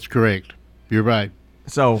 that's correct. You're right.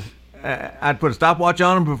 So I'd put a stopwatch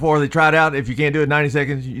on them before they tried out. If you can't do it in 90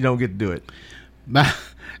 seconds, you don't get to do it.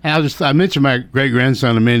 I mentioned my great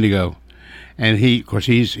grandson a minute ago, and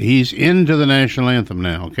he's into the national anthem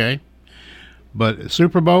now. Okay, but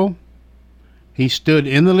Super Bowl, he stood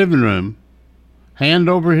in the living room, hand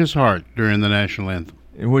over his heart during the national anthem.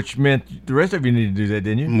 Which meant the rest of you needed to do that,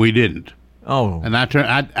 didn't you? We didn't. Oh. And I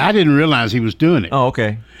didn't realize he was doing it. Oh,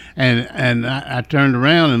 okay. And I turned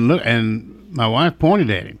around and looked, and my wife pointed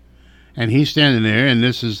at him, and he's standing there, and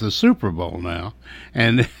this is the Super Bowl now,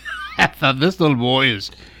 and I thought, this little boy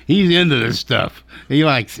he's into this stuff. He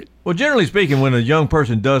likes it. Well, generally speaking, when a young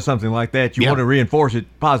person does something like that, you want to reinforce it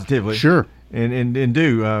positively. Sure. And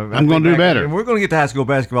do. I'm going to do better. And we're going to get to high school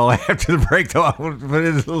basketball after the break, though. I want to put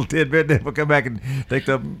in this little tidbit, then we'll come back and take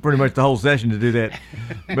up pretty much the whole session to do that.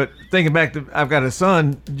 But thinking back, I've got a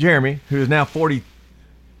son, Jeremy, who is now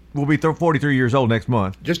will be 43 years old next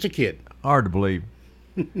month. Just a kid. Hard to believe.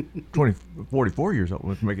 44 years old.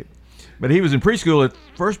 Let's make it. But he was in preschool at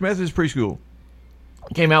First Methodist Preschool.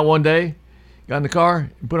 Came out one day, got in the car,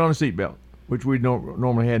 and put on a seatbelt, which we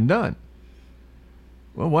normally hadn't done.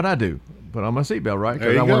 Well, what'd I do? Put on my seatbelt, right?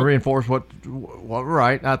 Because I want to reinforce what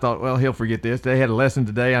right. I thought, well, he'll forget this. They had a lesson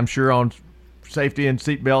today, I'm sure, on safety and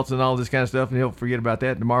seatbelts and all this kind of stuff, and he'll forget about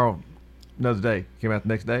that. Tomorrow, another day. Came out the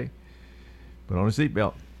next day, put on a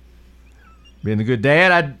seatbelt. Being a good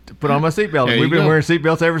dad, I put on my seatbelt. We've been wearing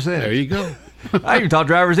seatbelts ever since. There you go. I even taught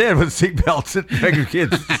driver's ed with seatbelts at regular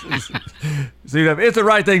kids. It's the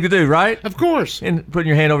right thing to do, right? Of course. And putting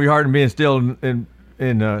your hand over your heart and being still and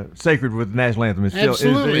sacred with the national anthem is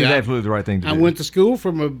absolutely the right thing to do. I went to school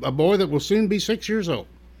from a boy that will soon be 6 years old.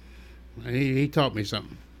 He taught me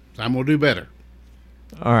something. So I'm going to do better.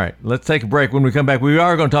 All right. Let's take a break. When we come back, we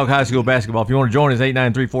are going to talk high school basketball. If you want to join us,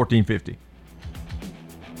 893-1450.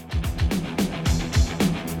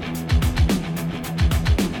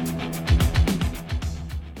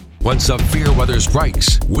 When severe weather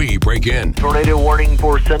strikes, we break in. Tornado warning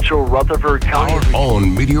for central Rutherford County. Our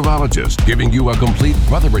own meteorologist giving you a complete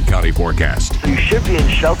Rutherford County forecast. So you should be in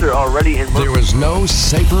shelter already in There is no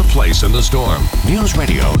safer place in the storm. News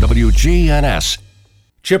Radio WGNS.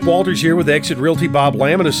 Chip Walters here with Exit Realty Bob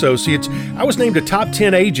Lamb & Associates. I was named a top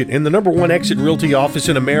 10 agent in the #1 Exit Realty office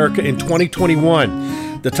in America in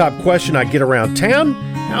 2021. The top question I get around town,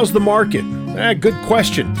 how's the market? Good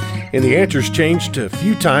question. And the answer's changed a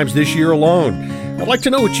few times this year alone. I'd like to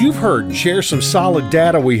know what you've heard and share some solid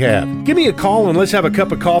data we have. Give me a call and let's have a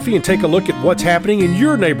cup of coffee and take a look at what's happening in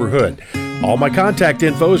your neighborhood. All my contact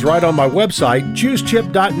info is right on my website,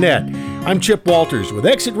 choosechip.net. I'm Chip Walters with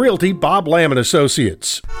Exit Realty, Bob Lamb &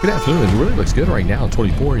 Associates. Good afternoon. It really looks good right now.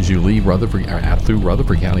 24 as you leave Rutherford, or out through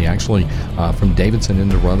Rutherford County, actually, from Davidson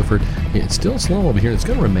into Rutherford. It's still slow over here. It's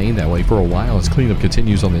going to remain that way for a while as cleanup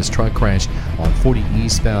continues on this truck crash on 40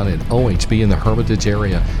 eastbound at OHB in the Hermitage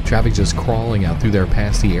area. Traffic just crawling out through there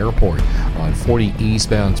past the airport on 40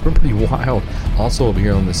 eastbound. It's been pretty wild. Also over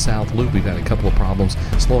here on the South Loop, we've had a couple of problems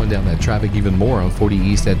slowing down that traffic even more on 40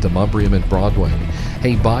 east at Demonbreun and Broadway.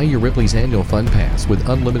 Hey, buy your Ripley's annual Fun Pass with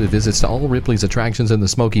unlimited visits to all Ripley's attractions in the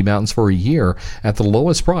Smoky Mountains for a year at the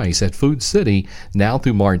lowest price at Food City now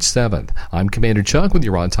through March 7th. I'm Commander Chuck with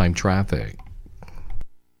your on-time traffic.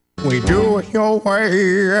 We do it your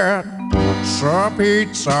way at Sir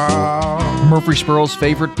Pizza. Murfreesboro's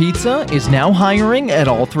favorite pizza is now hiring at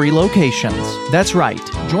all 3 locations. That's right.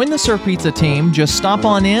 Join the Sir Pizza team. Just stop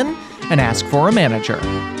on in and ask for a manager.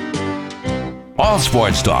 All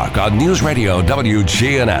Sports Talk on News Radio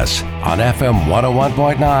WGNS on FM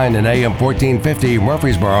 101.9 and AM 1450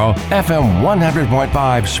 Murfreesboro, FM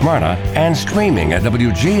 100.5 Smyrna, and streaming at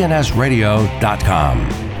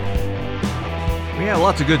WGNSradio.com. We have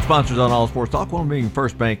lots of good sponsors on All Sports Talk. One being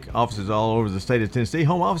First Bank offices all over the state of Tennessee,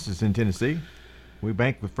 home offices in Tennessee. We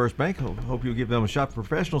bank with First Bank. Hope you'll give them a shot for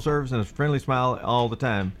professional service and a friendly smile all the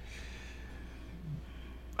time.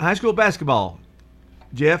 High school basketball.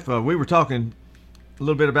 Jeff, we were talking a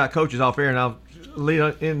little bit about coaches off air, and I'll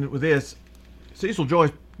lead in with this. Cecil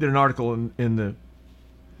Joyce did an article in the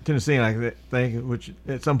Tennessean, I think, which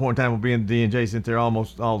at some point in time will be in the D&J since they're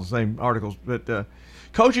almost all the same articles. But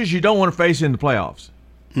coaches you don't want to face in the playoffs.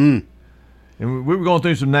 And we were going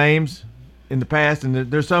through some names in the past, and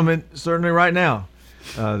there's some certainly right now.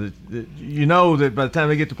 You know that by the time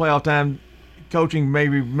they get to playoff time, coaching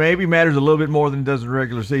maybe matters a little bit more than it does in the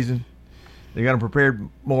regular season. They got them prepared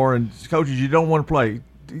more, and coaches you don't want to play.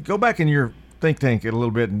 Go back in your think tank a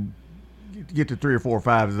little bit and get to 3 or 4 or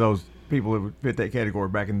 5 of those people that would fit that category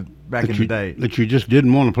back in the day. That you just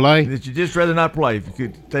didn't want to play? That you just rather not play if you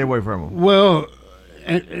could stay away from them. Well,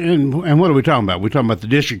 and what are we talking about? We're talking about the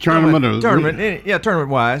district tournament?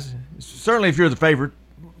 Tournament-wise. Certainly if you're the favorite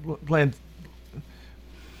playing.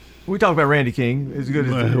 We talked about Randy King. As good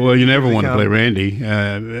as well, you never want to play Randy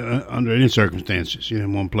under any circumstances. You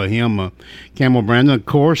didn't want to play him. Campbell Brandon, of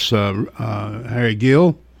course. Harry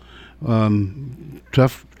Gill.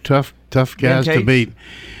 Tough guys to beat.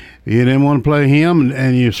 You didn't want to play him,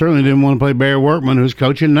 and you certainly didn't want to play Barry Workman, who's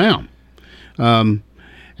coaching now. And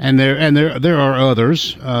there are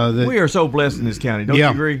others. We are so blessed in this county. Don't you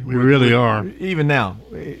agree? We really are. Even now,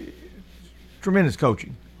 tremendous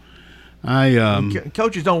coaching.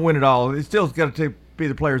 Coaches don't win it all. It's still got to be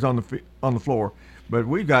the players on the floor, but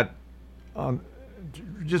we've got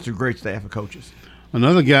just a great staff of coaches.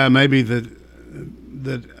 Another guy maybe that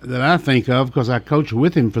I think of because I coached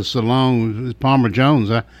with him for so long is Palmer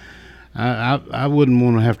Jones. I wouldn't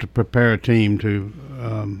want to have to prepare a team to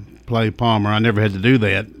play Palmer. I never had to do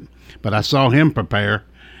that, but I saw him prepare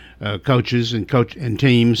coaches and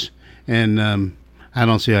teams, and I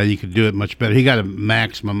don't see how you could do it much better. He got a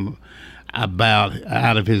maximum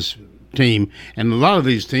out of his team, and a lot of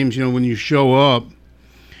these teams, when you show up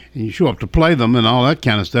to play them and all that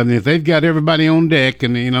kind of stuff, and if they've got everybody on deck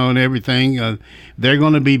and and everything, they're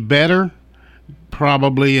going to be better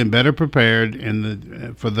probably and better prepared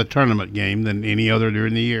for the tournament game than any other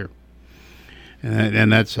during the year,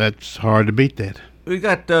 and that's hard to beat that. We've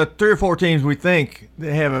got 3 or 4 teams we think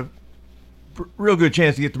that have a real good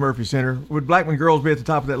chance to get to Murphy Center. Would Blackman girls be at the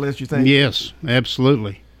top of that list, you think? Yes,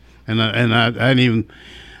 absolutely. And I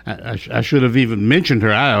should have even mentioned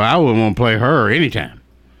her. I wouldn't want to play her anytime.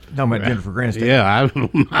 Talking about Jennifer Grandstand. Yeah,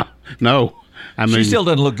 no. I mean, she still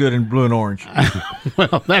doesn't look good in blue and orange.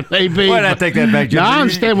 Well, that may be. Why did I take that back, Jim? No, I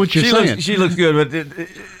understand what you're saying. She looks good, but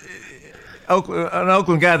an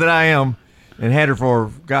Oakland guy that I am, and had her for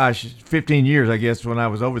 15 years, I guess, when I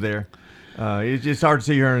was over there. It's just hard to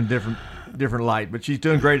see her in a different light, but she's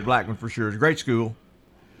doing great at Blackman for sure. It's a great school.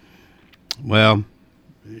 Well,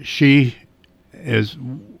 she is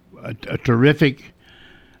a terrific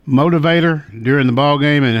motivator during the ball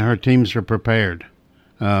game, and her teams are prepared.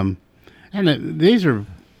 And these are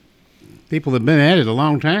people that have been at it a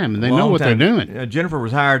long time, and they know what they're doing. Jennifer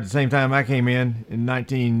was hired at the same time I came in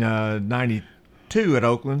 1992 at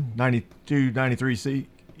Oakland, 92, 93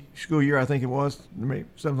 school year, I think it was,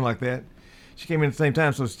 something like that. She came in at the same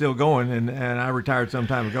time, so it's still going, and I retired some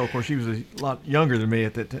time ago. Of course, she was a lot younger than me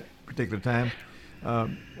at that particular time. I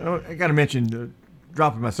got to mention,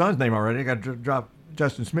 dropping my son's name already, I got to drop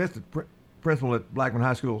Justin Smith, the principal at Blackman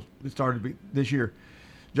High School. It started this year.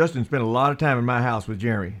 Justin spent a lot of time in my house with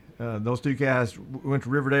Jeremy. Those 2 guys went to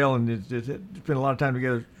Riverdale and spent a lot of time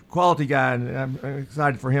together. Quality guy, and I'm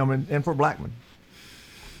excited for him and for Blackman.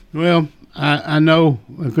 Well, I know,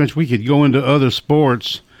 of course, we could go into other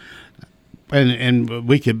sports, and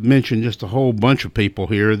we could mention just a whole bunch of people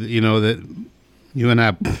here, that you and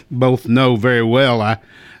I both know very well.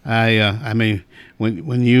 I mean,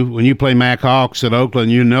 when you play Mack Hawks at Oakland,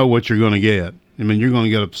 you know what you're going to get. I mean, you're going to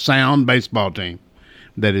get a sound baseball team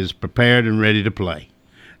that is prepared and ready to play,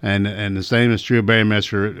 and the same is true of Barry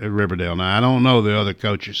Messer at Riverdale. Now, I don't know the other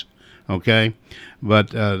coaches, okay,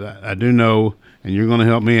 but I do know, and you're going to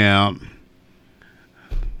help me out.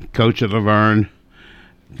 Coach at Laverne,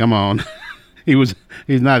 come on, he's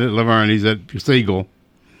not at Laverne, he's at Siegel.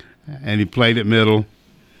 and he played at Middle.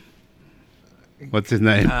 What's his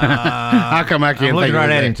name? How come I can't I'm looking think of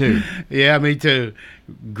right his at him name? too. Yeah, me too.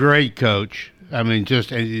 Great coach. I mean,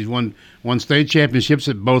 and he's won state championships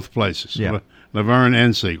at both places. Yeah. Laverne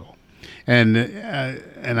and Siegel. And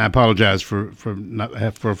I apologize for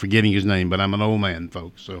forgetting his name, but I'm an old man,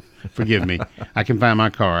 folks, so forgive me. I can find my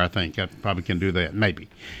car. I think I probably can do that, maybe.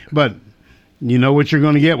 But you know what you're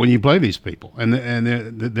going to get when you play these people, and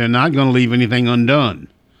they're not going to leave anything undone,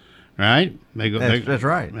 right? That's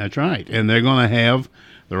right. That's right, and they're going to have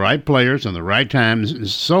the right players and the right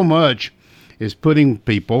times. So much is putting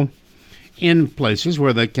people in places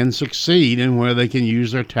where they can succeed and where they can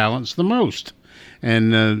use their talents the most.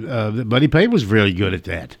 And Buddy Pay was really good at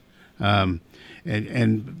that. And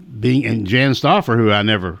Jan Stauffer, who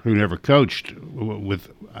never coached with,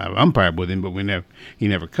 I umpired with him, but he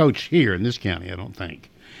never coached here in this county, I don't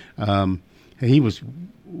think. He was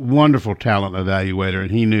wonderful talent evaluator,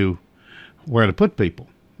 and he knew where to put people.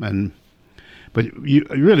 But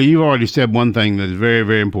you've already said one thing that is very,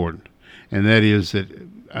 very important, and that is that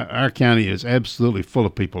our county is absolutely full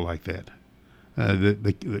of people like that,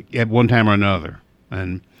 at one time or another.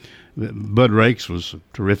 And Bud Rakes was a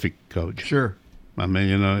terrific coach. Sure. I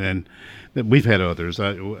mean, and we've had others.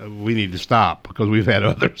 We need to stop because we've had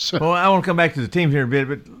others. Well, I want to come back to the teams here in a bit,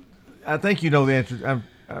 but I think you know the answer.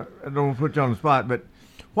 I don't want to put you on the spot, but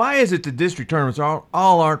why is it the district tournaments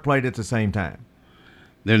all aren't played at the same time?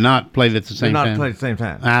 They're not played at the same time? They're not played at the same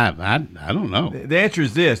time. I don't know. The answer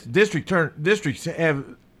is this. Districts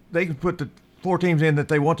they can put the 4 teams in that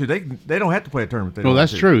they want to. They don't have to play a tournament. Well,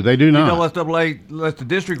 that's true. They do not. NCAA lets the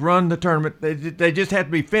district run the tournament. They just have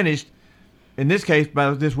to be finished, in this case,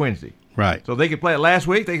 by this Wednesday. Right. So they could play it last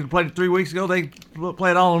week. They could play it 3 weeks ago. They could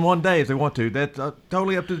play it all in one day if they want to. That's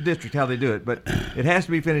totally up to the district how they do it. But it has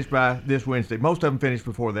to be finished by this Wednesday. Most of them finish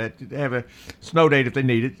before that. They have a snow date if they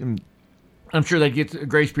need it. And I'm sure they'd get a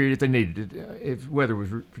grace period if they needed it, if weather was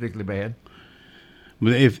particularly bad.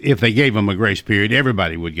 But if they gave them a grace period,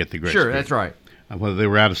 everybody would get the grace period. Sure, that's right. Whether they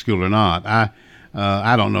were out of school or not.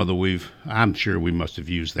 I don't know that I'm sure we must have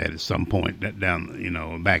used that at some point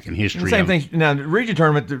down, back in history. The same thing. Now, the region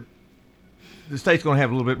tournament, the state's going to have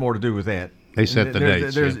a little bit more to do with that. They set the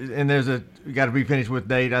dates. You got to be finished with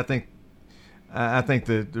date. I think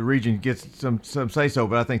the region gets some say so,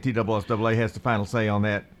 but I think TSSAA has the final say on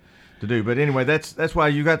that to do. But anyway, that's why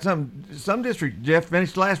you got some district, Jeff,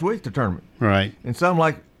 finished last week the tournament. Right. And some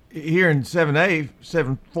like here in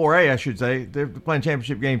 4A, I should say, they're playing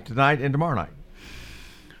championship game tonight and tomorrow night.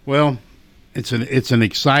 Well, it's an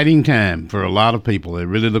exciting time for a lot of people. They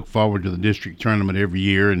really look forward to the district tournament every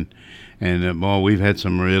year, and we've had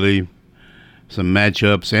some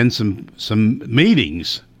matchups and some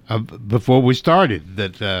meetings before we started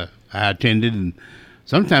that I attended, and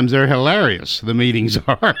sometimes they're hilarious. The meetings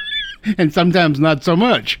are. And sometimes not so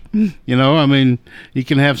much. I mean, you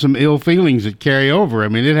can have some ill feelings that carry over. I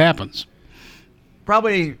mean, it happens.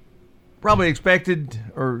 Probably expected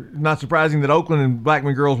or not surprising that Oakland and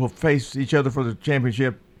Blackman girls will face each other for the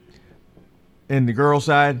championship in the girls'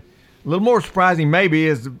 side. A little more surprising maybe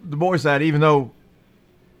is the boys' side, even though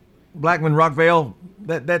Blackman, Rockvale,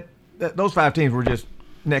 that those 5 teams were just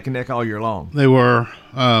neck and neck all year long. They were.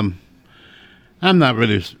 I'm not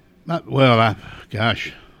really.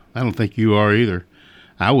 I don't think you are either.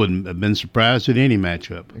 I wouldn't have been surprised at any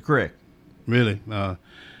matchup. Correct. Really.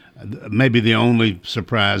 Maybe the only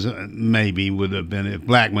surprise would have been if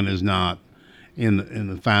Blackman is not in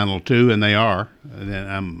the final 2, and they are.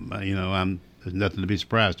 Then there's nothing to be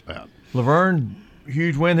surprised about. Laverne,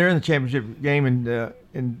 huge win there in the championship game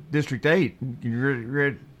in District 8.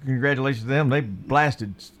 Congratulations to them. They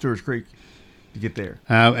blasted Stewart's Creek to get there.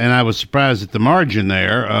 And I was surprised at the margin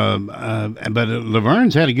there, but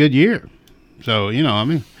Laverne's had a good year. So,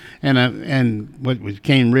 and what with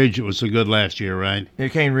Cane Ridge, it was so good last year, right? Yeah,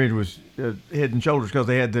 Cane Ridge was head and shoulders because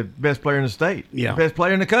they had the best player in the state. Yeah. The best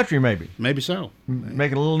player in the country, maybe. Maybe so.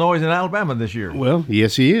 Making a little noise in Alabama this year. Well,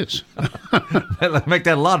 yes, he is. Make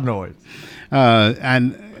that a lot of noise.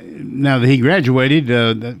 And now that he graduated,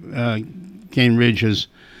 Cane Ridge has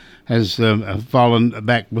fallen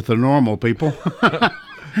back with the normal people.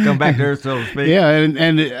 Come back there, so to speak. Yeah,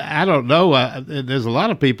 and I don't know. There's a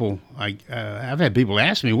lot of people. I've had people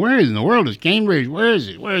ask me, where in the world is Cane Ridge? Where is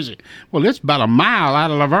it? Well, it's about a mile out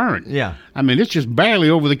of Laverne. Yeah. I mean, it's just barely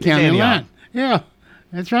over the county line. Yeah,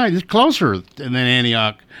 that's right. It's closer than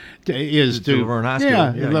Antioch is to Laverne High School.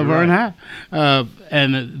 Yeah, Laverne High.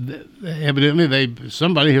 And evidently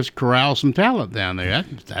somebody has corralled some talent down there.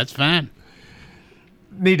 That's fine.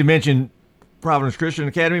 Need to mention Providence Christian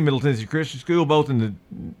Academy, Middle Tennessee Christian School, both in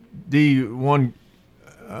the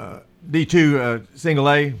D2 single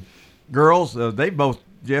A. girls, they both,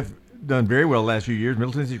 Jeff, done very well the last few years.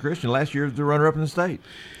 Middle Tennessee Christian last year was the runner-up in the state.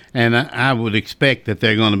 And I would expect that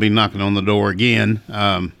they're going to be knocking on the door again,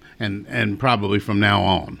 and probably from now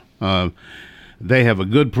on. They have a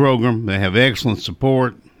good program. They have excellent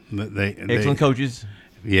support. Excellent coaches.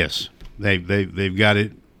 Yes, they've got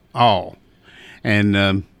it all,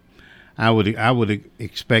 and I would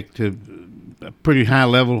expect a pretty high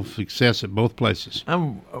level of success at both places.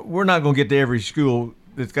 We're not going to get to every school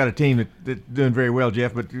that's got a team that's doing very well,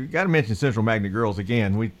 Jeff, but you got to mention Central Magnet girls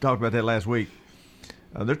again. We talked about that last week.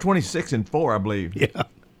 They're 26-4, I believe. Yeah.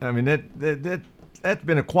 I mean that's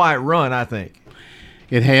been a quiet run, I think.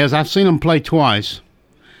 It has. I've seen them play twice,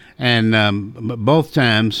 and both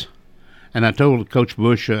times. And I told Coach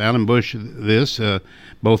Bush, Alan Bush, this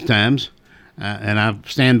both times, and I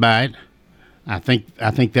stand by it. I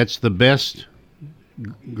think that's the best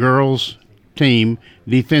girls team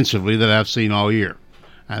defensively that I've seen all year.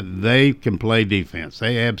 They can play defense.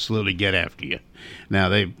 They absolutely get after you. Now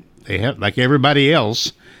they have, like everybody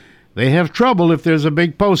else, they have trouble if there's a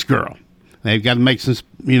big post girl. They've got to make some,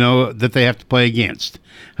 that they have to play against.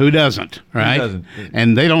 Who doesn't, right? Who doesn't?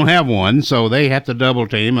 And they don't have one, so they have to double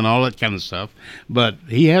team and all that kind of stuff. But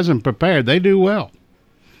he hasn't prepared. They do well.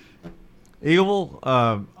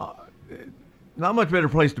 Eagleville, not much better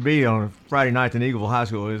place to be on a Friday night than Eagleville High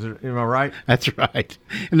School, is there? Am I right? That's right.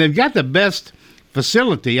 And they've got the best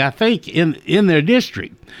facility, I think, in their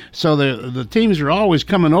district. So the teams are always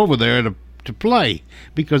coming over there to play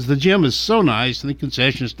because the gym is so nice and the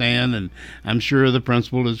concession stand, and I'm sure the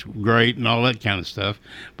principal is great and all that kind of stuff.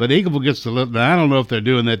 But Eagleville gets to look. Now, I don't know if they're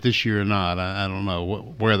doing that this year or not. I don't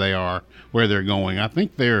know where they are, where they're going. I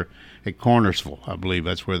think they're at Cornersville. I believe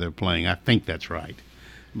that's where they're playing. I think that's right.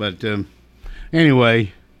 But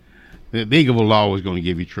anyway, the Eagleville is always going to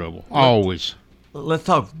give you trouble. Always. Let's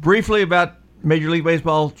talk briefly about Major League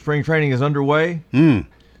Baseball. Spring training is underway. The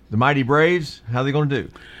Mighty Braves, how are they going to do?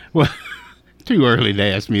 Well, too early to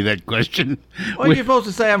ask me that question. Well, you're supposed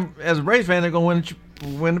to say, as a Braves fan, they're going to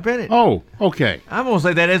win the pennant. Oh, okay. I'm going to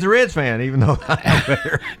say that as a Reds fan, even though I know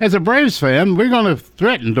better. As a Braves fan, we're going to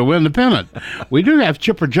threaten to win the pennant. We do have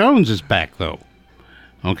Chipper Jones is back, though.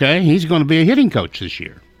 Okay? He's going to be a hitting coach this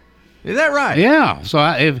year. Is that right? Yeah. So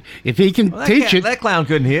if he can teach it. That clown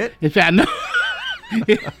couldn't hit. If I know.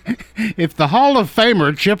 If the Hall of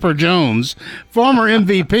Famer Chipper Jones, former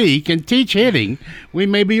MVP, can teach hitting, we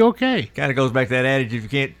may be okay. Kind of goes back to that adage: if you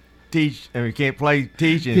can't teach, and you can't play,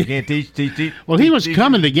 teach, and if you can't teach. Well, he was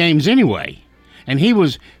coming to games anyway, and he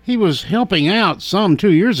was helping out some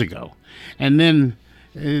 2 years ago, and then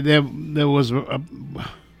there was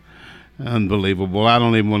unbelievable. I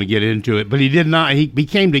don't even want to get into it, but he did not. He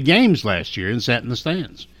came to games last year and sat in the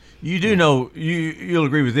stands. You do know, you'll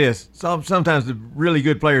agree with this. Sometimes the really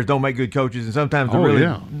good players don't make good coaches, and sometimes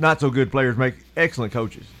the not so good players make excellent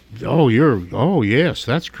coaches. Oh, yes,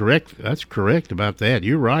 that's correct. That's correct about that.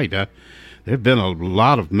 You're right. There have been a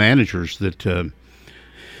lot of managers that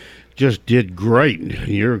just did great.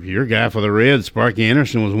 Your guy for the Reds, Sparky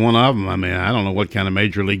Anderson, was one of them. I mean, I don't know what kind of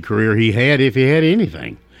major league career he had, if he had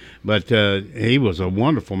anything. But he was a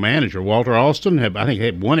wonderful manager. Walter Alston, I think,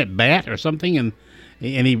 had one at bat or something, and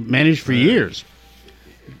he managed for years.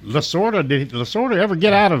 Lasorda, did Lasorda ever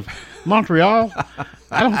get out of Montreal?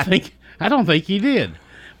 I don't think he did.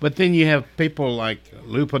 But then you have people like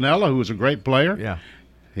Lou Piniella, who was a great player. Yeah,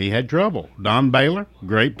 he had trouble. Don Baylor,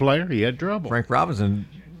 great player, he had trouble. Frank Robinson,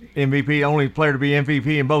 MVP, only player to be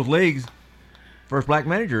MVP in both leagues. First black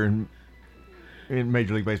manager in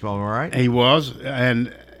Major League Baseball. Am I right? He was,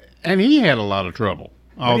 and he had a lot of trouble.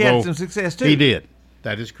 But he had some success too. He did.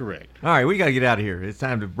 That is correct. All right, we got to get out of here. It's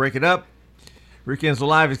time to break it up. Rick Insel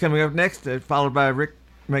Live is coming up next, followed by Nick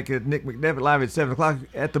McDevitt Live at 7 o'clock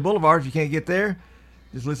at the Boulevard. If you can't get there,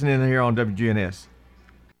 just listen in here on WGNS.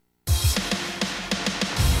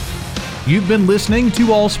 You've been listening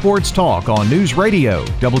to All Sports Talk on News Radio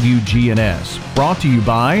WGNS. Brought to you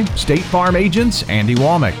by State Farm agents Andy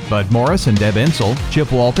Womack, Bud Morris and Deb Insel,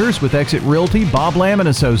 Chip Walters with Exit Realty, Bob Lamb and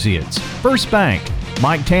Associates, First Bank,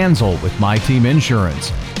 Mike Tanzel with My Team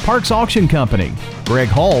Insurance, Parks Auction Company, Greg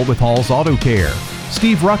Hall with Hall's Auto Care,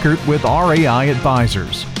 Steve Ruckert with RAI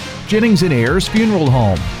Advisors, Jennings & Ayers Funeral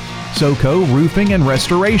Home, SoCo Roofing and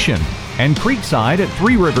Restoration, and Creekside at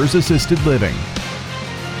Three Rivers Assisted Living.